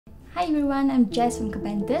Hi everyone, I'm Jess from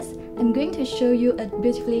Carpenters. I'm going to show you a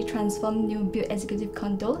beautifully transformed new build executive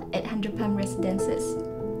condo at 100 Palm Residences.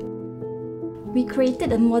 We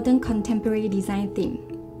created a modern contemporary design theme.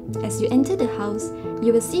 As you enter the house,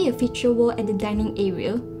 you will see a feature wall at the dining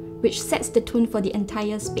area, which sets the tone for the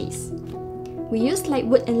entire space. We used light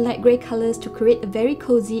wood and light grey colours to create a very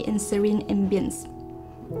cozy and serene ambience.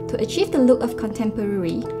 To achieve the look of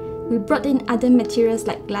contemporary, we brought in other materials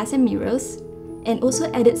like glass and mirrors, and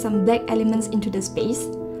also added some black elements into the space,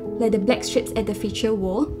 like the black strips at the feature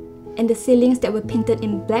wall, and the ceilings that were painted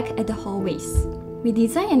in black at the hallways. We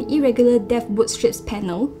designed an irregular depth wood strips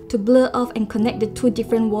panel to blur off and connect the two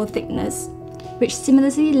different wall thickness, which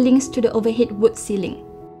seamlessly links to the overhead wood ceiling.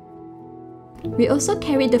 We also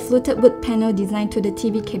carried the fluted wood panel design to the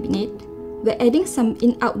TV cabinet. We're adding some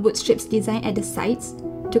in-out wood strips design at the sides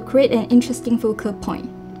to create an interesting focal point.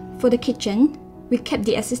 For the kitchen, we kept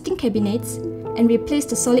the existing cabinets and replaced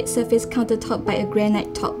the solid surface countertop by a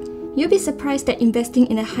granite top. You'll be surprised that investing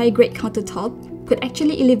in a high-grade countertop could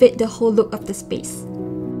actually elevate the whole look of the space.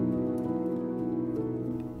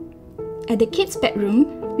 At the kids'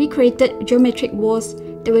 bedroom, we created geometric walls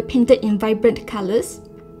that were painted in vibrant colours,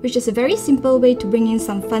 which is a very simple way to bring in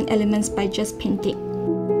some fun elements by just painting.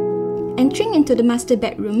 Entering into the master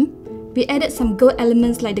bedroom, we added some gold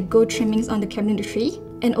elements like the gold trimmings on the cabinetry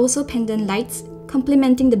and also pendant lights,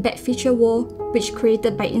 complementing the bed feature wall, which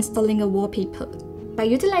created by installing a wallpaper. By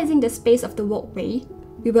utilizing the space of the walkway,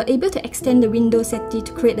 we were able to extend the window settee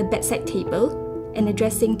to create a bedside table and a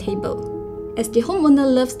dressing table. As the homeowner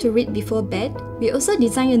loves to read before bed, we also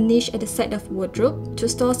designed a niche at the side of wardrobe to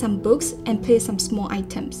store some books and place some small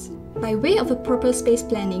items. By way of a proper space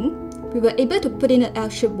planning, we were able to put in an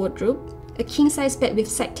L-shaped wardrobe, a king-size bed with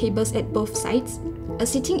side tables at both sides, a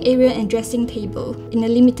sitting area and dressing table in a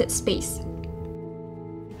limited space.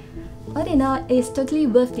 All in all, it is totally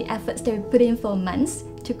worth the efforts that we put in for months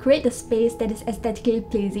to create a space that is aesthetically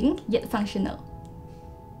pleasing yet functional.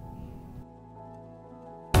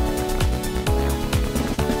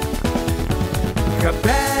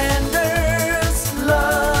 Carpentry.